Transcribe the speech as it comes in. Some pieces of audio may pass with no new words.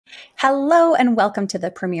Hello and welcome to the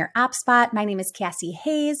Premier App Spot. My name is Cassie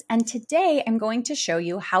Hayes, and today I'm going to show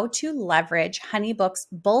you how to leverage Honeybook's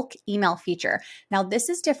bulk email feature. Now, this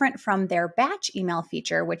is different from their batch email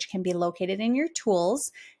feature, which can be located in your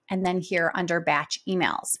tools and then here under batch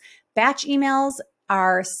emails. Batch emails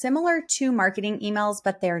are similar to marketing emails,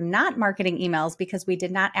 but they're not marketing emails because we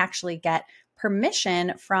did not actually get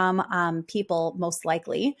permission from people, most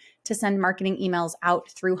likely, to send marketing emails out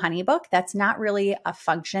through Honeybook. That's not really a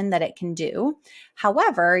function that it can do.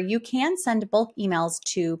 However, you can send bulk emails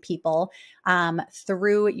to people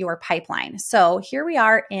through your pipeline. So here we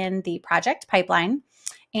are in the project pipeline.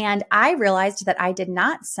 And I realized that I did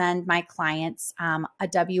not send my clients a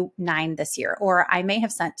W-9 this year, or I may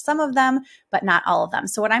have sent some of them, but not all of them.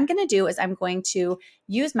 So what I'm going to do is I'm going to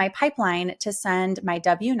use my pipeline to send my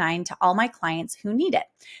W-9 to all my clients who need it.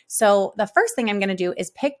 So the first thing I'm going to do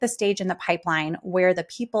is pick the stage in the pipeline where the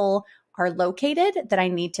people are located that I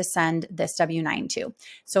need to send this W-9 to.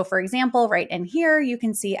 So for example, right in here, you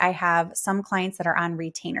can see I have some clients that are on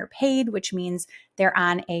retainer paid, which means they're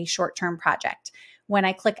on a short-term project. When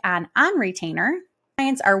I click on retainer,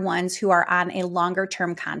 clients are ones who are on a longer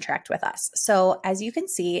term contract with us. So as you can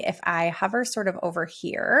see, if I hover sort of over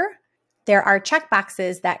here, there are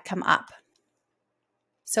checkboxes that come up.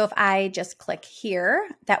 So if I just click here,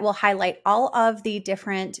 that will highlight all of the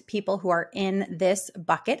different people who are in this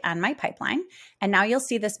bucket on my pipeline. And now you'll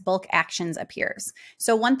see this bulk actions appears.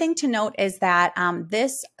 So one thing to note is that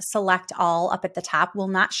this select all up at the top will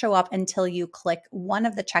not show up until you click one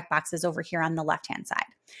of the checkboxes over here on the left-hand side.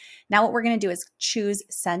 Now what we're going to do is choose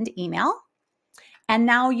send email. And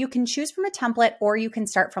now you can choose from a template or you can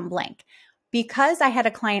start from blank. Because I had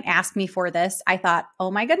a client ask me for this, I thought,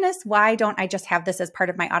 oh my goodness, why don't I just have this as part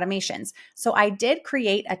of my automations? So I did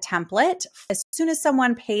create a template. As soon as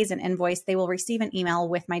someone pays an invoice, they will receive an email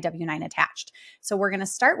with my W-9 attached. So we're going to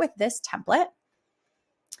start with this template.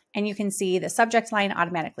 And you can see the subject line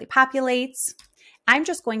automatically populates. I'm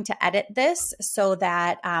just going to edit this so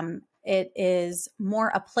that it is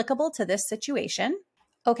more applicable to this situation.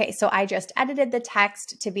 Okay, so I just edited the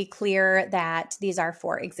text to be clear that these are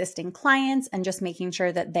for existing clients and just making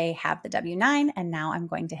sure that they have the W-9. And now I'm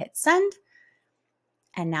going to hit send.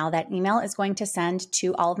 And now that email is going to send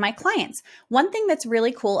to all of my clients. One thing that's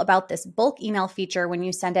really cool about this bulk email feature when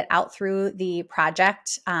you send it out through the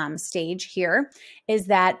project stage here is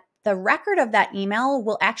that the record of that email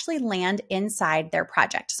will actually land inside their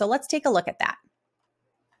project. So let's take a look at that.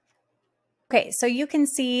 Okay, so you can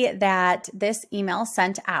see that this email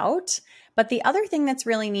sent out, but the other thing that's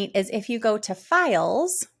really neat is if you go to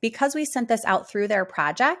files, because we sent this out through their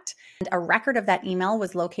project, and a record of that email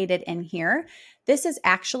was located in here, this is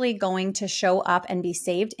actually going to show up and be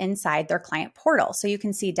saved inside their client portal. So you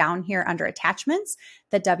can see down here under attachments,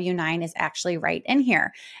 the W-9 is actually right in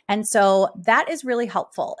here. And so that is really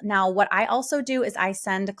helpful. Now, what I also do is I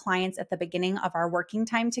send clients at the beginning of our working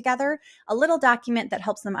time together a little document that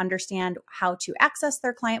helps them understand how to access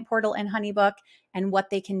their client portal in Honeybook and what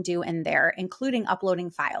they can do in there, including uploading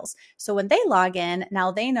files. So when they log in,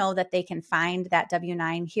 now they know that they can find that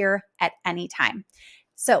W-9 here at any time.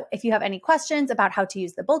 So if you have any questions about how to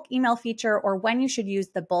use the bulk email feature or when you should use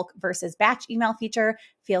the bulk versus batch email feature,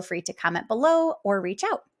 feel free to comment below or reach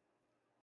out.